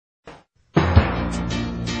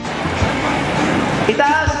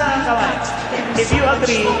Itaas na ang kamay. If you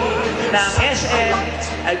agree na ang SM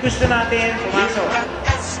ay gusto natin pumasok.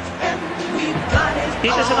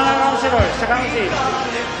 Dito sa mga counselors, sa council.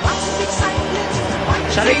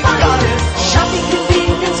 Shopping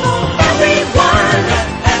convenience for everyone.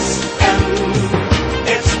 SM,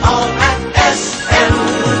 it's all at SM.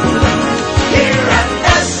 Here at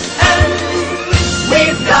SM,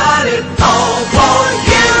 we've got it all for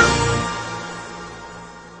you.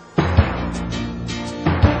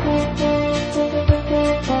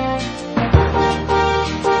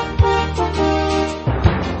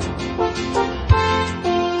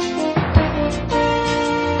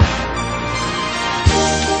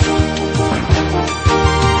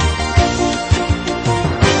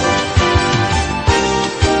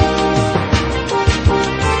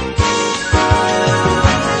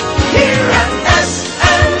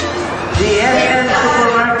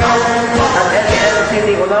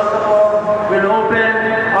 CITY Olongapo will open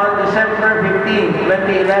on December 15,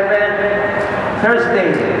 2011,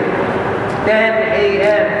 Thursday, 10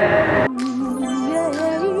 a.m.